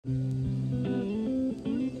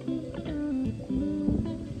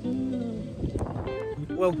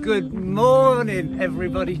Well, good morning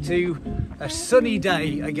everybody to a sunny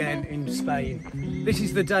day again in Spain. This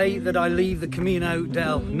is the day that I leave the Camino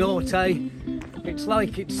del Norte. It's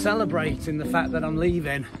like it's celebrating the fact that I'm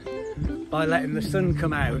leaving by letting the sun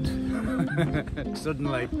come out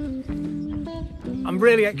suddenly. I'm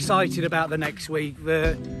really excited about the next week.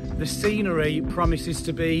 The scenery promises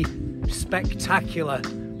to be spectacular,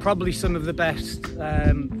 probably some of the best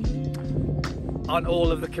on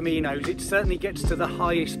all of the Caminos. It certainly gets to the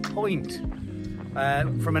highest point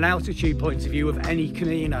from an altitude point of view of any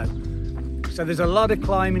Camino. So there's a lot of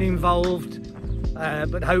climbing involved,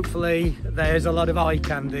 but hopefully there's a lot of eye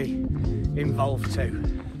candy involved too.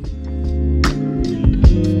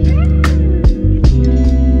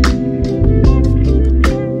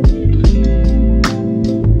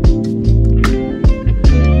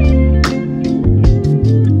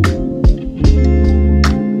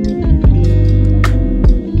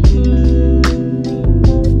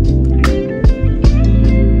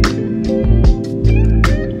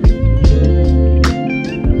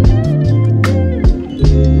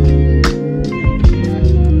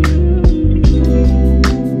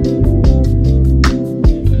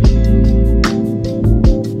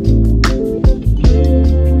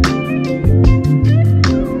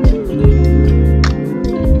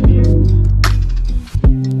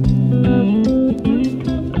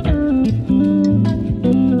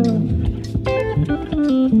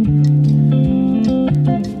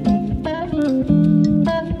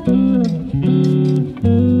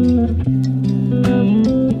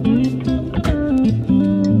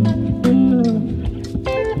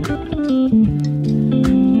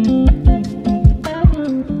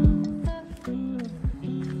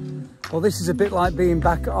 Well, this is a bit like being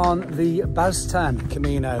back on the Baztan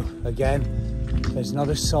Camino again. There's not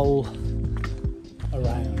a soul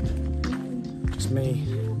around, just me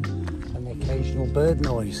and the occasional bird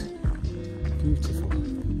noise. Beautiful.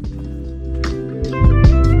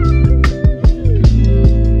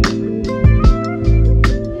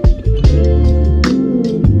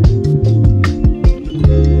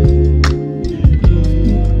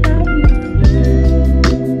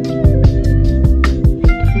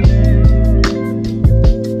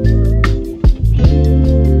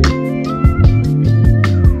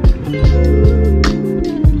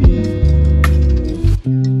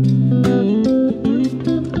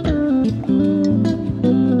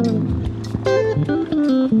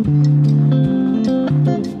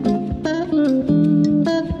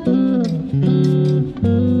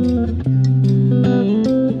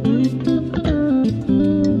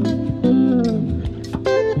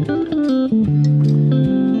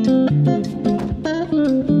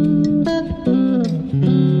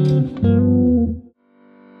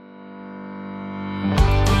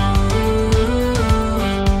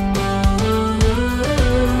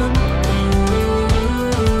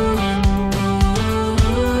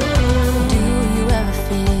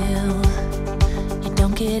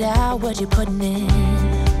 What you're putting in,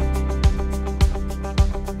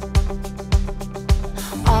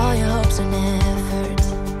 all your hopes and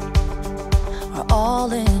efforts are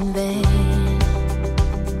all in vain.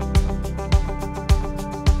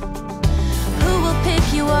 Who will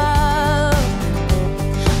pick you up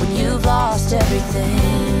when you've lost everything?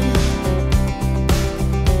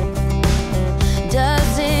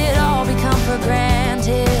 Does it all become for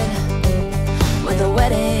granted with a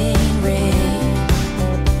wedding ring?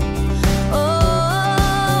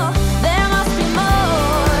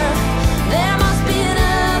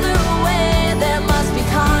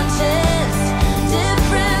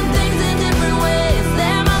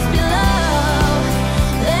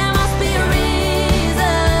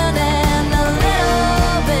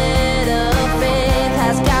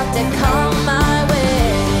 Has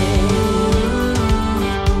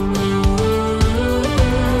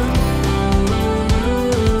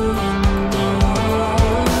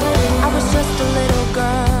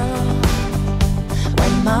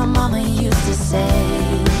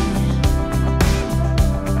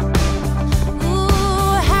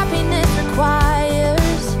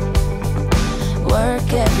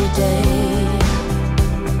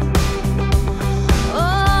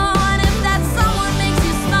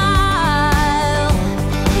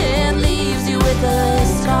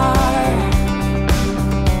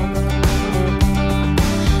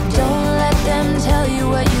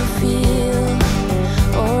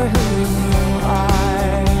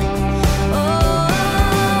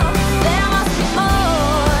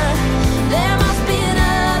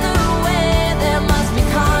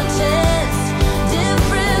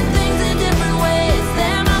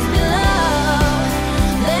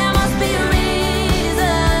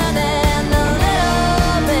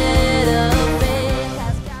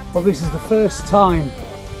Well, this is the first time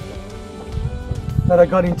that I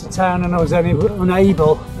got into town and I was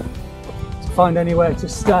unable to find anywhere to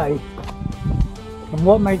stay. And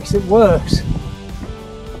what makes it worse,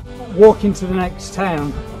 walking to the next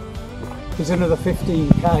town is another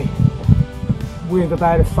 15k with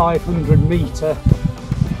about a 500 metre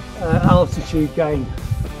altitude gain.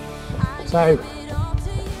 So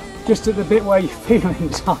just at the bit where you're feeling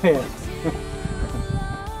tired,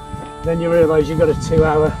 then you realise you've got a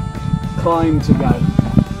 2-hour climb to go.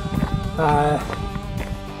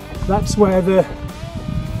 That's where the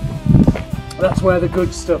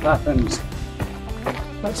good stuff happens.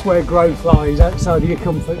 That's where growth lies, outside of your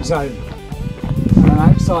comfort zone and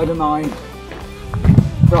outside of mine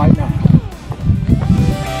right now.